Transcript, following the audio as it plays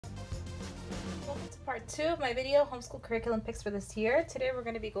Welcome to part 2 of my video, Homeschool Curriculum Picks for this year. Today we're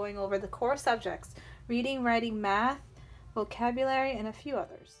going to be going over the core subjects, reading, writing, math, vocabulary, and a few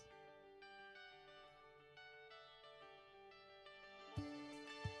others.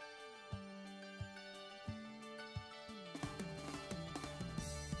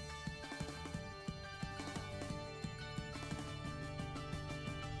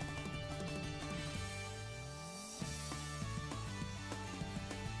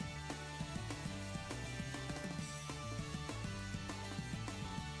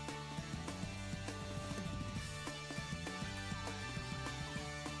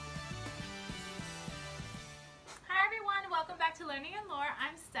 Welcome back to Learning and Lore.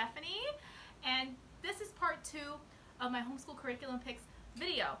 I'm Stephanie, and this is part 2 of my Homeschool Curriculum Picks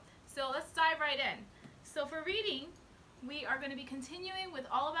video. So let's dive right in. So for reading, we are going to be continuing with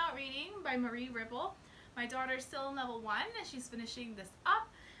All About Reading by Marie Ripple. My daughter is still in level 1 and she's finishing this up,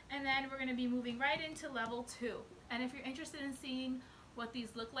 and then we're going to be moving right into level 2. And if you're interested in seeing what these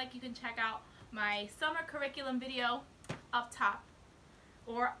look like, you can check out my summer curriculum video up top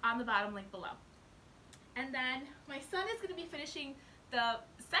or on the bottom link below. And then my son is going to be finishing the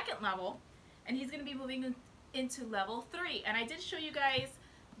second level, and he's going to be moving into level 3. And I did show you guys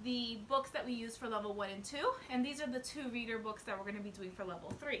the books that we use for level 1 and 2, and these are the 2 reader books that we're going to be doing for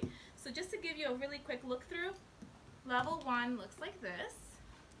level 3. So just to give you a really quick look through, level 1 looks like this.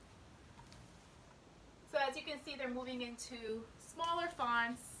 So as you can see, they're moving into smaller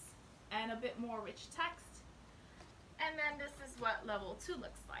fonts and a bit more rich text. And then this is what level 2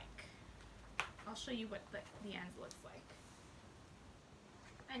 looks like. I'll show you what the end looks like.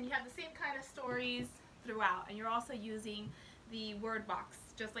 And you have the same kind of stories throughout, and you're also using the word box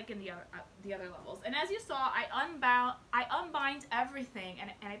just like in the other levels. And as you saw, I unbind everything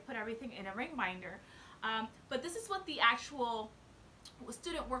and I put everything in a ring binder. But this is what the actual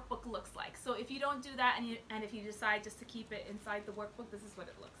student workbook looks like. So if you don't do that and if you decide just to keep it inside the workbook, this is what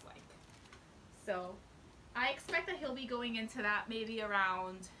it looks like. So I expect that he'll be going into that maybe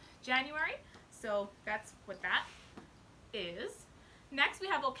around January. So that's what that is. Next we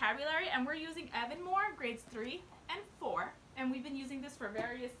have vocabulary, and we're using Evanmore grades 3 and 4, and we've been using this for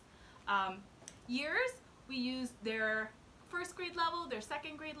various years. We used their first grade level, their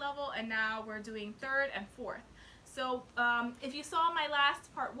second grade level, and now we're doing third and fourth. So if you saw my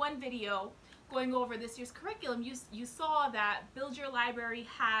last part 1 video going over this year's curriculum, you saw that Build Your Library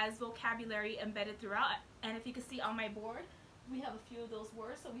has vocabulary embedded throughout, and if you can see on my board, we have a few of those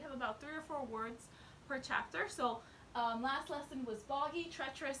words. So we have about 3 or 4 words per chapter. So last lesson was boggy,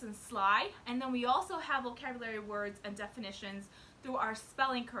 treacherous, and sly. And then we also have vocabulary words and definitions through our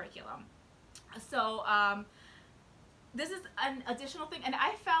spelling curriculum. So this is an additional thing. And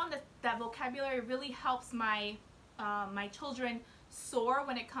I found that vocabulary really helps my children soar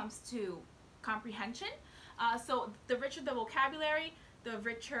when it comes to comprehension. So the richer the vocabulary, the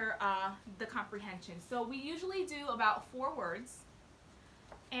richer the comprehension. So we usually do about 4 words,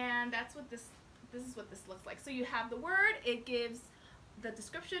 and that's what this is what this looks like. So you have the word, it gives the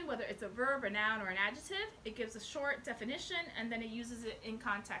description, whether it's a verb, a noun, or an adjective. It gives a short definition, and then it uses it in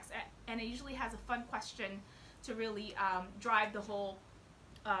context, and it usually has a fun question to really drive the whole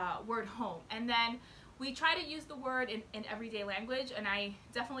word home. And then we try to use the word in everyday language, and I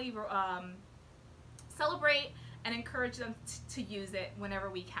definitely celebrate and encourage them to use it whenever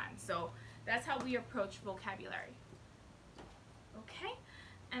we can. So that's how we approach vocabulary. Okay,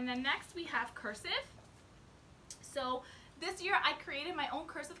 and then next we have cursive. So this year I created my own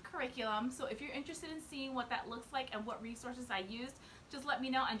cursive curriculum. So if you're interested in seeing what that looks like and what resources I used, just let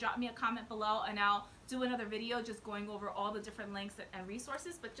me know and drop me a comment below, and I'll do another video just going over all the different links and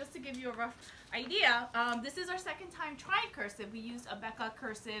resources. But just to give you a rough idea, this is our second time trying cursive. We used a Becca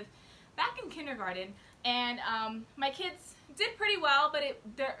cursive back in kindergarten, and my kids did pretty well, but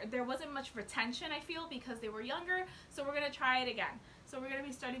there wasn't much retention, I feel, because they were younger. So we're going to try it again. So we're going to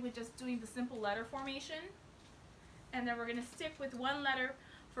be starting with just doing the simple letter formation, and then we're going to stick with 1 letter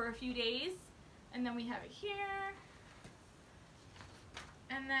for a few days, and then we have it here,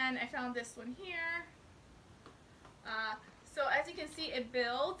 and then I found this one here. So as you can see, it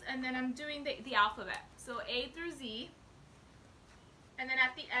builds, and then I'm doing the alphabet, so A through Z. And then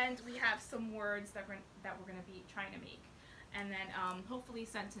at the end, we have some words that we're going to be trying to make. And then hopefully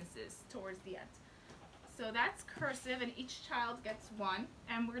sentences towards the end. So that's cursive, and each child gets 1.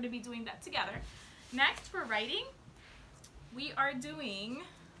 And we're going to be doing that together. Next, for writing, we are doing,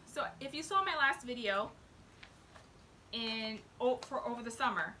 so if you saw my last video for over the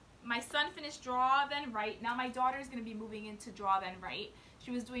summer, my son finished Draw Then Write. Now my daughter is going to be moving into Draw Then Write. She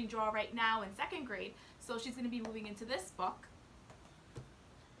was doing Draw Right Now in 2nd grade, so she's going to be moving into this book.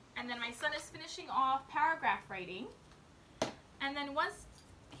 And then my son is finishing off paragraph writing. And then once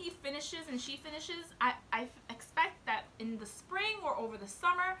he finishes and she finishes, I expect that in the spring or over the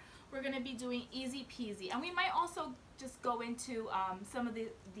summer, we're going to be doing easy peasy. And we might also just go into some of the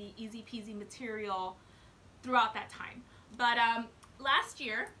easy peasy material throughout that time. But last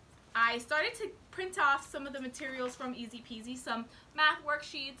year, I started to print off some of the materials from Easy Peasy, some math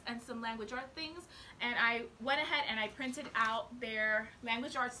worksheets and some language art things, and I went ahead and I printed out their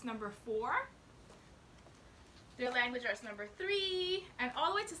language arts number 4, their language arts number 3, and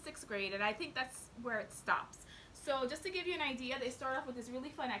all the way to 6th grade, and I think that's where it stops. So just to give you an idea, they start off with this really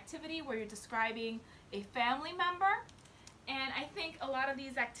fun activity where you're describing a family member, and I think a lot of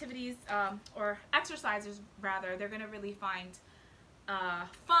these activities, or exercises rather, they're going to really find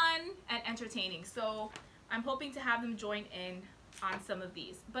fun and entertaining. So I'm hoping to have them join in on some of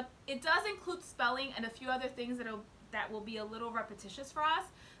these. But it does include spelling and a few other things that will be a little repetitious for us.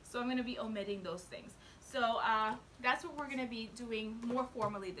 So I'm going to be omitting those things. So that's what we're going to be doing more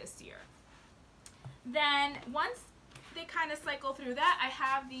formally this year. Then once they kind of cycle through that, I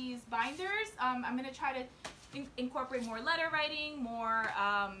have these binders. I'm going to try to incorporate more letter writing, more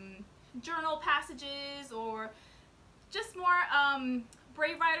journal passages, or just more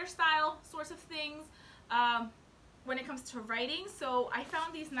Brave Writer style sorts of things when it comes to writing. So I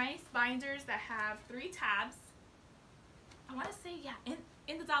found these nice binders that have 3 tabs. I want to say, yeah,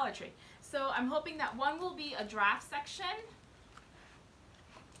 in the Dollar Tree. So I'm hoping that one will be a draft section,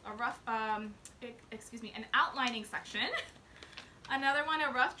 a rough, an outlining section, another one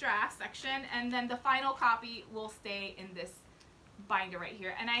a rough draft section, and then the final copy will stay in this binder right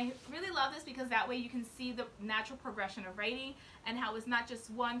here. And I really love this because that way you can see the natural progression of writing and how it's not just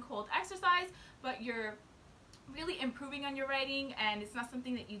one cold exercise, but you're really improving on your writing, and it's not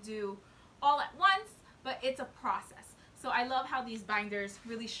something that you do all at once, but it's a process. So I love how these binders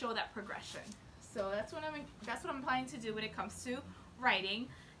really show that progression. So that's what I'm planning to do when it comes to writing.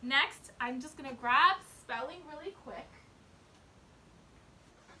 Next, I'm just gonna grab spelling really quick.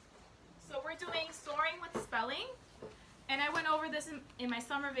 So we're doing soaring with spelling. And I went over this in my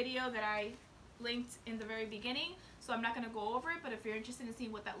summer video that I linked in the very beginning, so I'm not going to go over it, but if you're interested in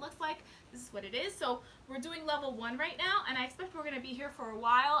seeing what that looks like, this is what it is. So we're doing level 1 right now, and I expect we're going to be here for a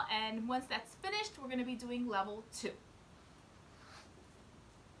while, and once that's finished, we're going to be doing level 2.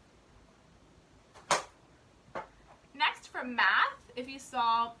 Next, for math, if you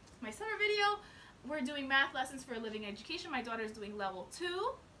saw my summer video, we're doing math lessons for a living education. My daughter is doing level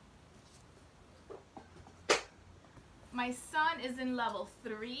 2. My son is in level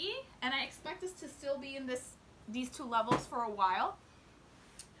 3, and I expect us to still be in these 2 levels for a while.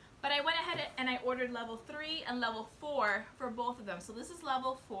 But I went ahead and I ordered level 3 and level 4 for both of them. So this is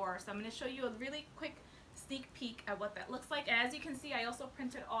level 4. So I'm going to show you a really quick sneak peek at what that looks like. And as you can see, I also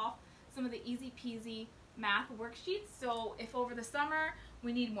printed off some of the Easy Peasy math worksheets. So if over the summer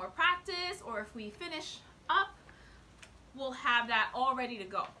we need more practice, or if we finish up, we'll have that all ready to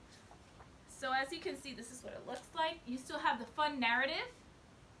go. So as you can see, this is what it looks like. You still have the fun narrative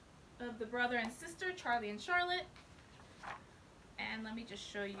of the brother and sister, Charlie and Charlotte. And let me just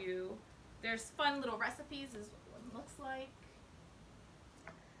show you, there's fun little recipes is what one looks like.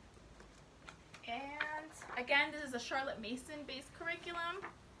 And again, this is a Charlotte Mason based curriculum.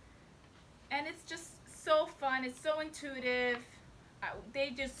 And it's just so fun, it's so intuitive. They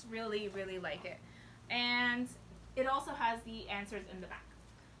just really, really like it. And it also has the answers in the back.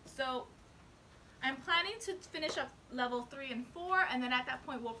 So I'm planning to finish up level 3 and 4, and then at that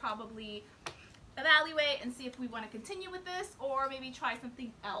point we'll probably evaluate and see if we want to continue with this or maybe try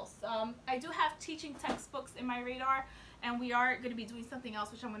something else. I do have teaching textbooks in my radar, and we are going to be doing something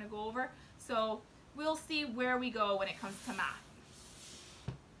else which I'm going to go over. So we'll see where we go when it comes to math.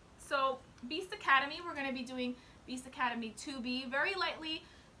 So Beast Academy, we're going to be doing Beast Academy 2B very lightly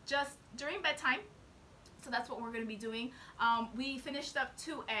just during bedtime. So that's what we're going to be doing. We finished up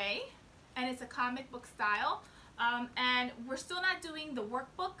 2A. And it's a comic book style, and we're still not doing the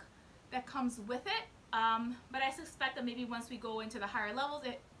workbook that comes with it, but I suspect that maybe once we go into the higher levels,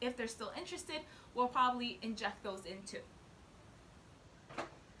 if they're still interested, we'll probably inject those in too.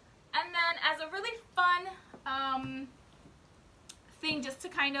 And then as a really fun thing just to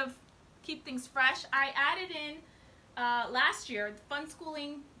kind of keep things fresh, I added in last year Fun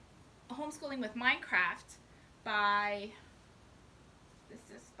Schooling, Homeschooling with Minecraft by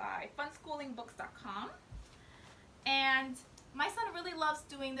funschoolingBooks.com, and my son really loves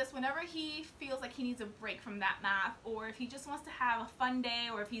doing this whenever he feels like he needs a break from that math, or if he just wants to have a fun day,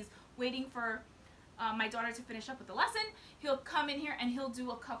 or if he's waiting for my daughter to finish up with the lesson. He'll come in here and he'll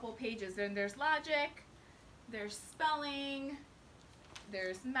do a couple pages, and there's logic, there's spelling,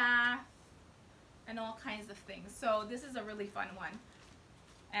 there's math, and all kinds of things. So this is a really fun one.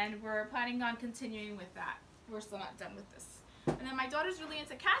 And we're planning on continuing with that. We're still not done with this. And then my daughter's really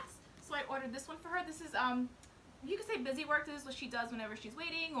into cats, so I ordered this one for her. This is, you could say busy work. This is what she does whenever she's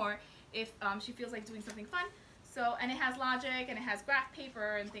waiting, or if she feels like doing something fun. So, and it has logic, and it has graph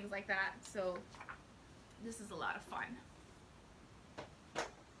paper and things like that. So this is a lot of fun.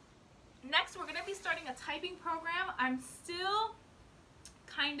 Next, we're going to be starting a typing program. I'm still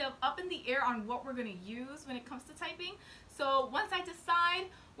kind of up in the air on what we're going to use when it comes to typing. So once I decide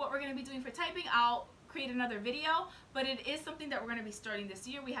what we're going to be doing for typing, I'll create another video, but it is something that we're going to be starting this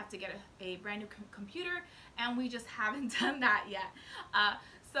year. We have to get a brand new computer, and we just haven't done that yet.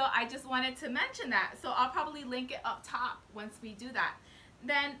 So I just wanted to mention that. So I'll probably link it up top once we do that.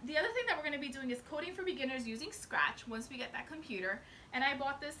 Then the other thing that we're going to be doing is coding for beginners using Scratch once we get that computer. And I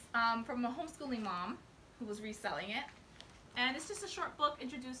bought this from a homeschooling mom who was reselling it. And it's just a short book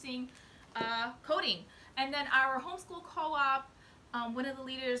introducing coding. And then our homeschool co-op, one of the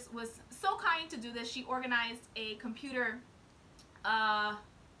leaders was so kind to do this. She organized a computer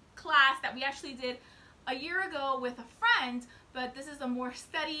class that we actually did a year ago with a friend, but this is a more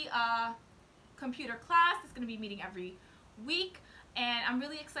steady computer class. It's going to be meeting every week. And I'm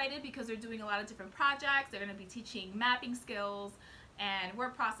really excited because they're doing a lot of different projects. They're going to be teaching mapping skills and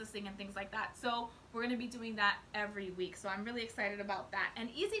word processing and things like that. So we're going to be doing that every week. So I'm really excited about that. And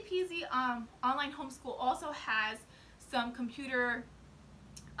Easy Peasy Online Homeschool also has some computer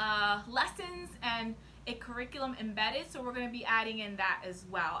lessons and a curriculum embedded. So we're going to be adding in that as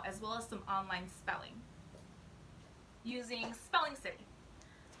well as some online spelling using Spelling City.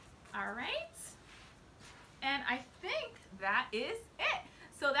 All right. And I think that is it.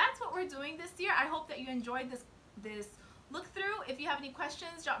 So that's what we're doing this year. I hope that you enjoyed this look through. If you have any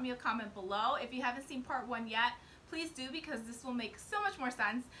questions, drop me a comment below. If you haven't seen part 1 yet, please do, because this will make so much more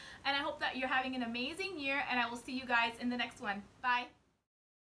sense. And I hope that you're having an amazing year, and I will see you guys in the next one. Bye.